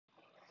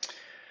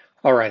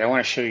All right, I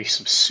want to show you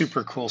some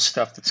super cool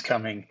stuff that's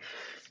coming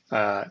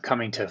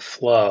to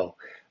Flow.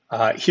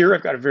 Here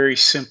I've got a very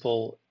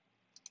simple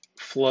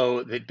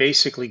flow that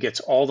basically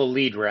gets all the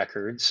lead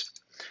records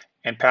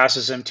and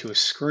passes them to a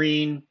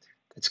screen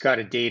that's got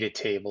a data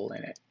table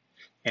in it.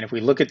 And if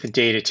we look at the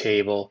data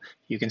table,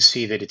 you can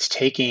see that it's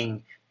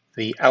taking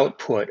the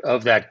output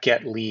of that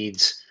get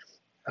leads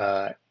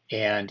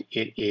and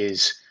it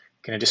is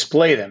going to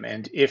display them.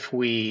 And if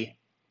we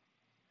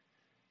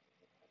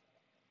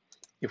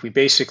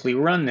basically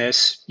run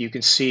this, you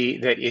can see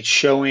that it's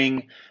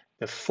showing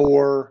the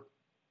 4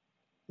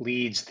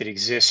 leads that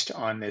exist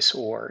on this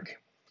org.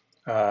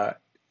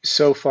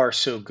 So far,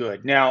 so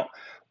good. Now,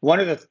 one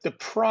of the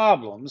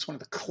problems, one of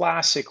the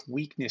classic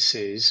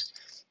weaknesses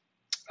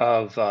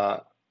of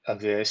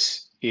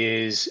this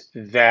is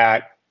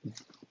that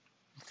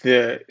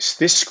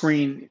this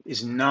screen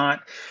is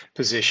not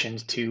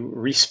positioned to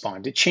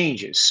respond to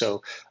changes.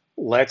 So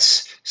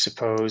let's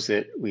suppose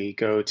that we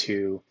go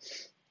to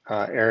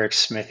Eric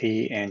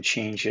Smithy and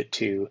change it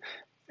to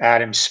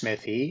Adam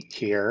Smithy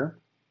here.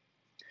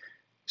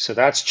 So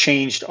that's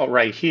changed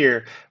right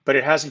here, but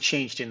it hasn't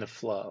changed in the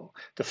flow.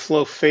 The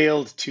flow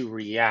failed to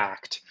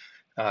react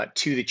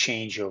to the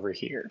change over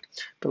here.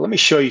 But let me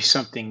show you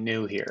something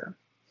new here.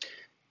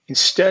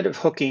 Instead of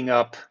hooking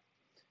up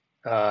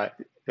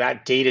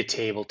that data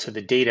table to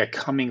the data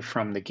coming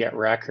from the get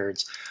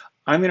records,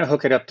 I'm going to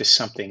hook it up to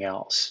something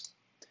else.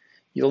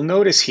 You'll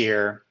notice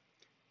here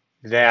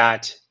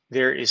that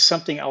there is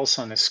something else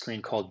on the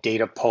screen called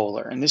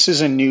DataPoller, and this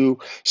is a new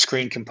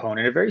screen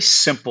component, a very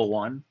simple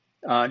one.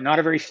 Not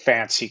a very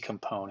fancy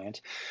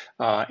component.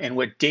 And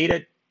what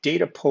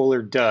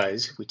DataPoller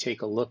does, if we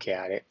take a look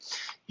at it,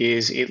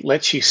 is it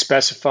lets you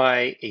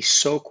specify a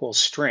SOQL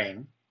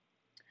string.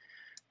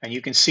 And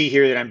you can see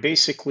here that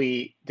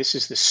this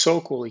is the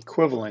SOQL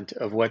equivalent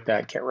of what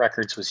that get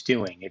records was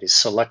doing. It is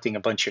selecting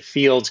a bunch of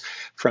fields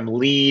from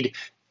lead,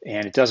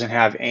 and it doesn't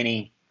have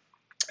any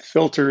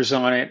filters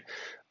on it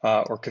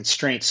or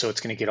constraints, so it's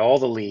going to get all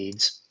the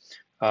leads.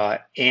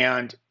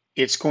 And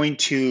it's going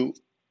to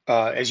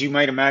as you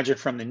might imagine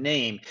from the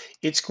name,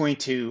 it's going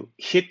to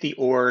hit the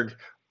org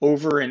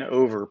over and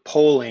over,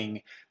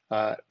 polling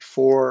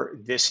for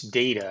this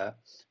data.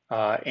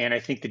 And I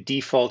think the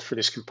default for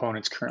this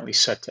component is currently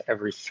set to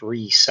every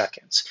 3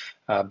 seconds,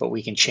 but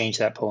we can change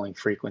that polling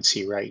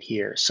frequency right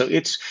here. So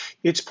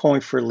it's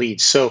polling for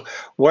leads. So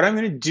what I'm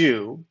going to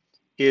do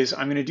is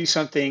I'm going to do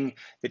something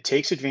that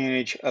takes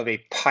advantage of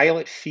a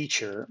pilot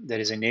feature that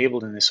is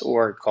enabled in this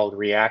org called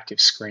reactive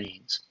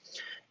screens.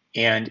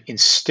 And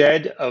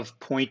instead of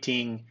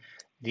pointing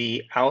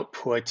the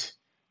output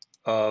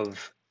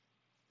of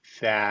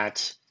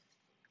that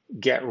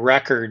get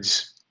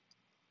records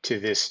to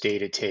this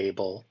data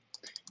table,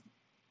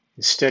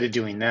 instead of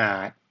doing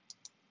that,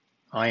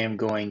 I am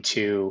going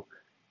to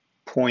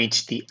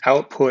point the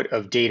output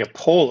of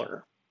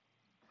DataPoller.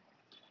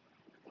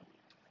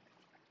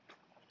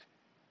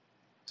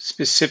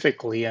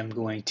 Specifically, I'm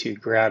going to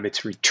grab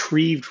its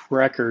retrieved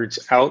records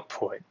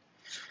output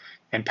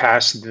and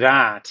pass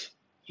that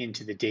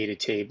into the data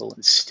table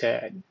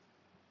instead.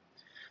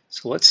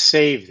 So let's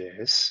save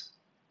this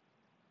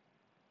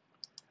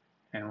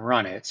and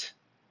run it.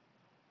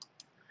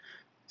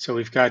 So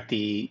we've got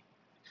the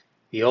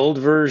old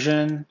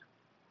version,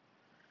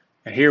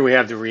 and here we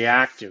have the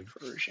reactive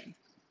version.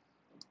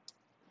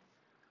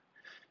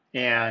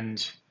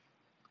 And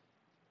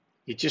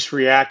it just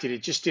reacted,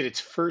 it just did its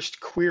first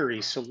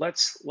query. So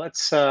let's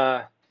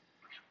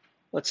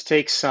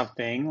take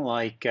something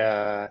like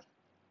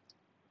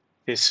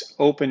this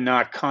open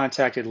not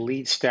contacted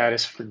lead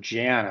status for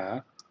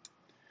Jana.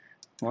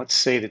 Let's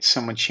say that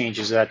someone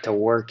changes that to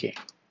working.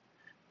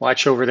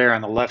 Watch over there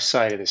on the left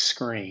side of the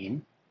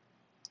screen.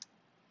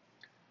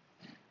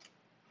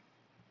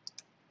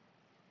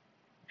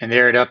 And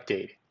there it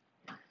updated.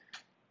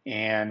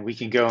 And we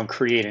can go and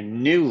create a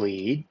new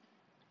lead.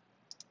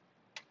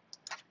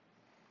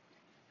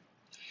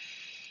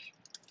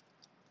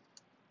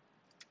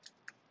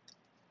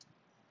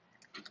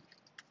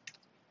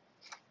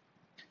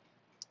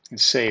 And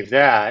save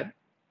that.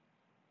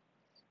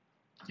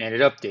 And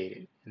it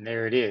updated. And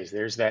there it is.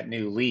 There's that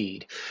new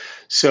lead.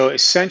 So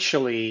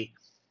essentially,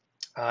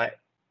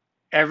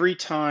 every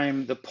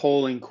time the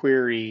polling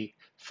query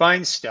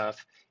finds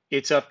stuff,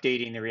 it's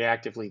updating the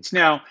reactive leads.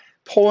 Now,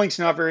 polling's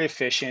not very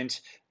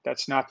efficient.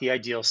 That's not the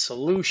ideal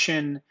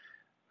solution.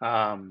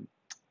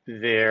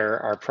 There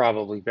are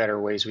probably better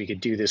ways we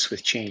could do this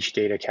with change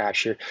data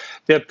capture.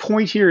 The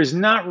point here is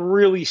not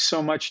really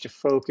so much to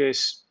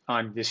focus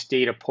on this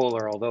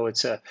DataPoller, although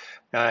it's a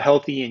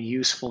healthy and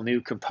useful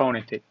new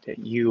component that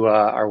you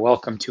are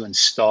welcome to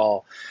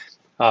install.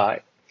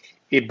 But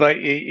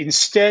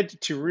instead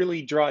to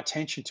really draw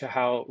attention to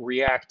how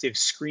reactive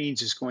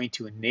screens is going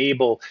to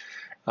enable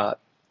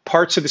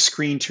parts of the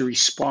screen to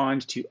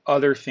respond to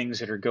other things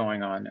that are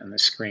going on the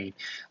screen.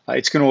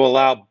 It's going to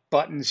allow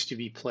buttons to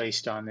be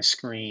placed on the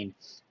screen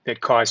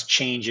that cause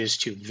changes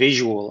to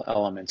visual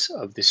elements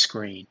of the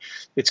screen.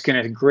 It's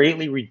going to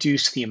greatly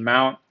reduce the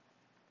amount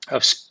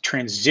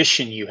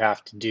transition you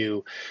have to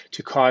do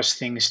to cause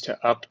things to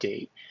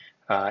update.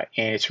 And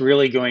it's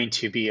really going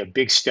to be a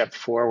big step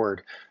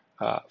forward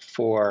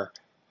for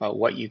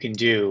what you can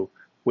do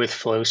with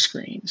flow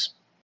screens.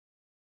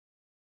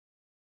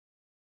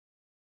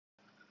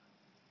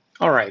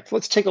 All right,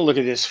 let's take a look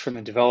at this from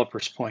the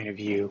developer's point of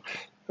view.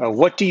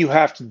 What do you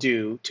have to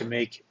do to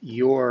make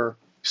your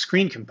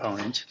screen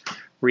component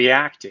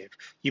reactive?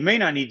 You may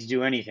not need to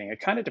do anything.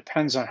 It kind of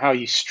depends on how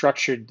you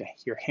structured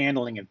your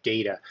handling of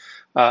data.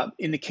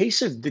 In the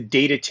case of the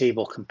data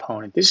table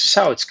component, this is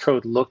how its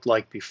code looked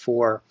like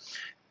before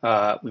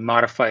we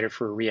modified it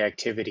for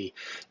reactivity.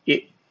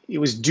 It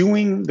was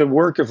doing the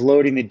work of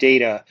loading the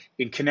data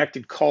in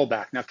connected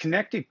callback. Now,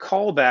 connected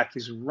callback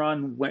is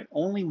run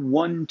only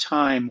one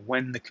time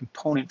when the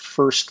component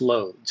first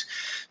loads.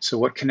 So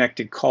what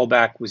connected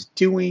callback was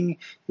doing,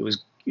 it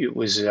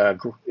was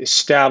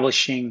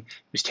establishing,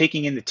 it was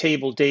taking in the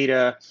table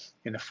data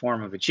in the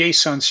form of a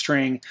JSON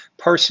string,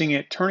 parsing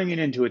it, turning it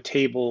into a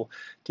table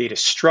data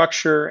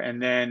structure, and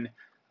then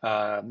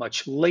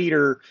much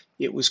later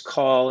it was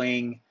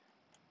calling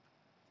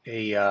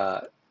a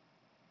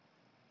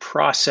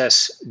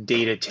process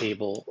data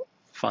table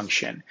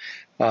function.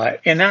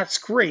 And that's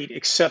great,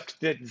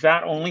 except that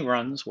that only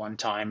runs one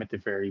time at the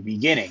very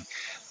beginning.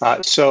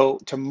 So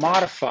to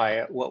modify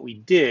it, what we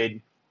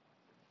did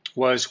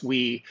was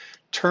we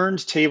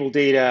turned table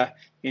data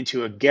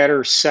into a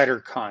getter setter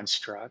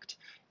construct.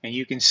 And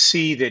you can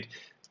see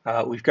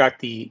that we've got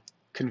the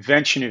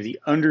convention of the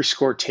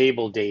underscore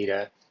table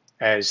data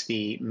as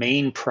the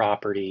main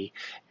property,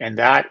 and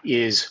that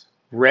is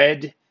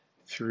read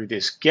through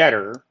this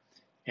getter.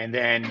 And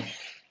then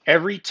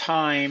every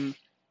time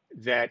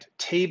that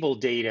table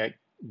data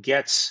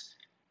gets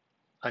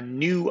a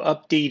new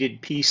updated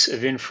piece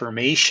of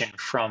information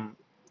from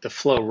the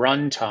flow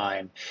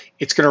runtime,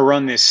 it's going to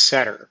run this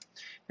setter.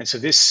 And so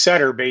this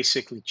setter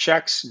basically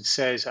checks and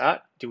says,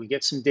 do we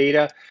get some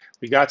data?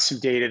 We got some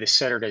data. The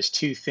setter does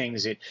two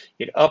things. It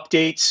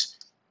updates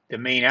the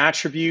main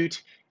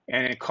attribute,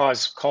 and it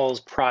calls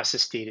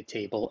process data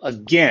table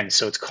again.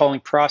 So it's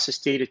calling process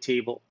data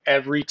table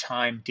every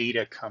time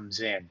data comes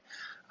in.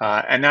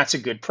 And that's a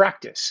good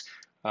practice.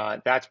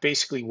 That's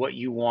basically what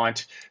you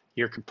want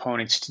your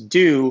components to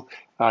do.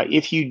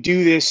 If you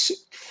do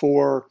this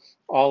for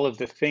all of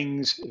the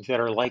things that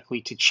are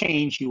likely to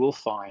change, you will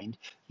find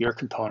your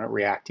component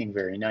reacting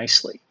very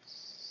nicely.